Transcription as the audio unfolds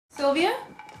Sylvia?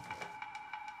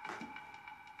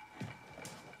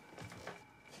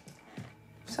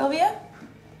 Sylvia?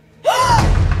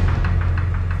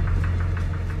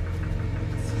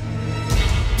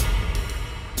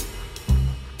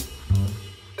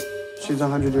 She's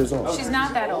 100 years old. She's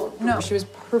not that old. No, she was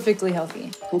perfectly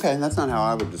healthy. Okay, that's not how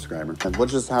I would describe her. What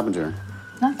just happened to her?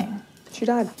 Nothing. She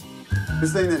died. You're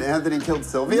saying that Anthony killed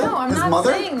Sylvia? No, I'm His not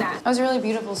mother? saying that. That was a really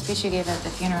beautiful speech you gave at the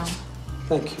funeral.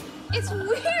 Thank you. It's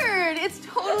weird. It's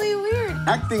totally weird.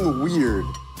 Acting weird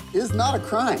is not a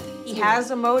crime. He has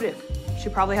a motive. She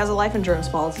probably has a life insurance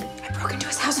policy. I broke into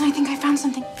his house and I think I found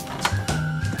something.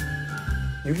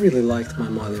 You really liked my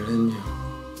mother, didn't you?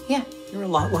 Yeah. You're a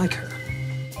lot like her.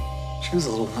 She was a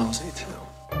little nosy, too.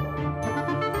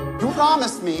 You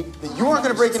promised me that you weren't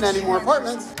going to break into any more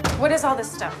apartments. What is all this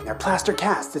stuff? They're plaster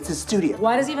casts. It's his studio.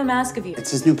 Why does he have a mask of you?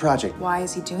 It's his new project. Why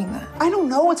is he doing that? I don't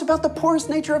know. It's about the porous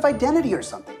nature of identity or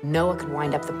something. Noah could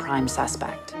wind up the prime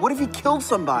suspect. What if he killed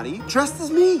somebody dressed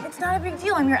as me? It's not a big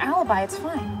deal. I'm your alibi. It's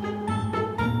fine.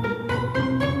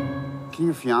 Can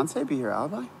your fiance be your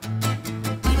alibi?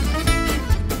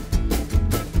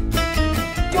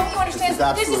 Don't you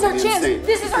understand? This is our chance. insane.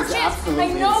 This is our This is chance. I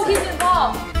absolutely know insane. he's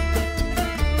involved.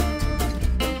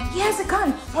 He has a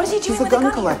gun. What is he doing He's a with a gun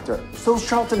gun? collector. So's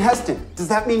Charlton Heston. Does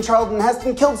that mean Charlton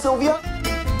Heston killed Sylvia?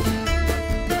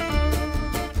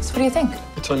 So what do you think?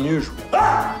 It's unusual. Please,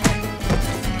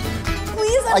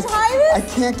 I'm tired. I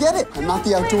can't get it. I'm not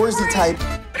the outdoorsy type.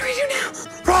 What do we do now?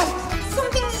 Run!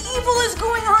 Something evil is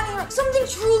going on here. Something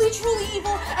truly, truly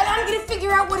evil. And I'm gonna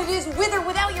figure out what it is with or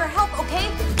without your help, okay?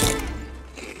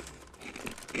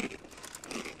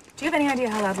 Do you have any idea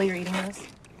how loudly you're eating this?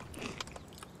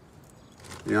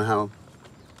 You know how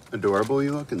adorable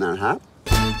you look in that hat?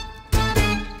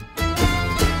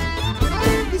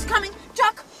 He's coming.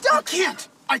 Duck! Duck!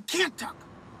 I can't, Duck.